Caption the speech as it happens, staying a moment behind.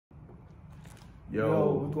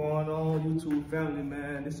Yo, what's going on, YouTube family,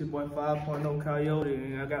 man? This your boy 5.0 Coyote,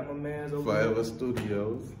 and I got my mans over Forever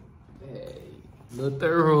Studios. Hey, Lil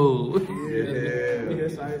Thero. Yeah. We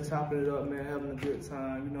just out here chopping it up, man, having a good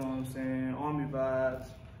time, you know what I'm saying? Army vibes,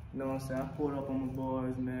 you know what I'm saying? I pulled up on my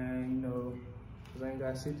boys, man, you know, cause I ain't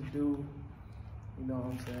got shit to do. You know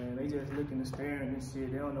what I'm saying? They just looking and staring and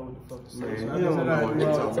shit. They don't know what the fuck to say. Man, So you don't know what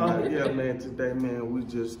they're talking about. talking. Yeah, man, today, man, we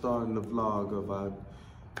just starting the vlog of our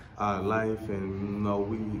life, and, you know,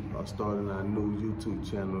 we are starting our new YouTube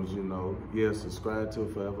channels, you know. Yeah, subscribe to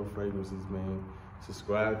Forever Fragrances, man.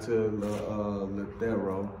 Subscribe to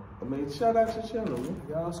Thero. I mean, shout out your channel, man.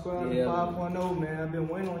 Y'all subscribe to 5.0, man. I've been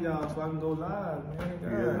waiting on y'all so I can go live,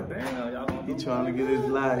 man. God damn, y'all gonna He trying to get his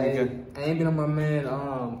live. Hey, I ain't been on my man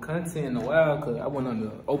content in a while because I went on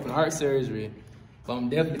the open heart surgery. But I'm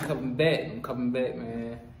definitely coming back. I'm coming back,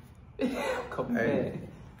 man. Coming back.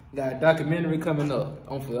 Got a documentary coming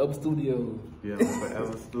up on Forever Studios. Yeah,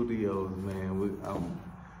 Forever Studios, man.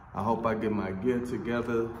 I hope I get my gear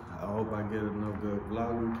together. I hope I get enough good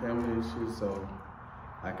vlogging camera and shit so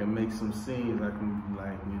I can make some scenes. I can,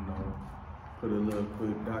 like, you know, put a little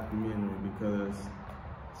quick documentary because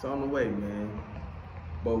it's on the way, man.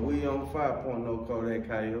 But we on 5.0 Kodiak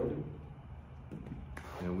Coyote.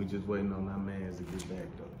 And we just waiting on our mans to get back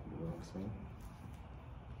though, you know what I'm saying?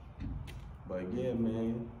 But yeah,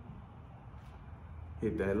 man.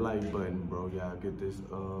 Hit that like button, bro. Y'all get this,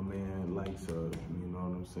 man, likes up. You know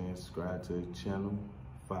what I'm saying? Subscribe to the channel,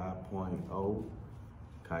 5.0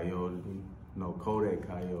 Coyote. No, Kodiak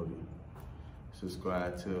Coyote.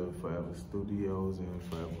 Subscribe to Forever Studios and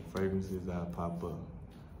Forever Fragrances. I'll pop up.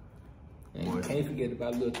 And you can't forget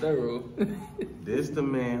about Lil Thero. This the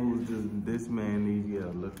man this man needs, yeah,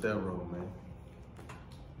 Lil Thero, man.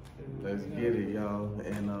 Let's get it, y'all.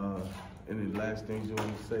 And any last things you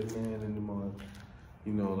want to say, man? Any more,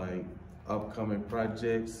 you know, like upcoming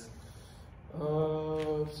projects?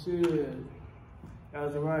 Shit.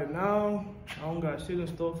 As of right now, I don't got shit in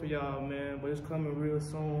store for y'all, man, but it's coming real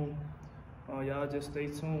soon. Y'all just stay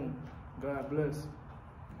tuned. God bless.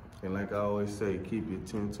 And like I always say, keep your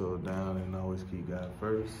 10 toes down and always keep God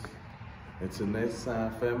first. Until next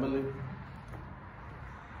time, family.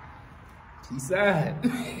 Peace out.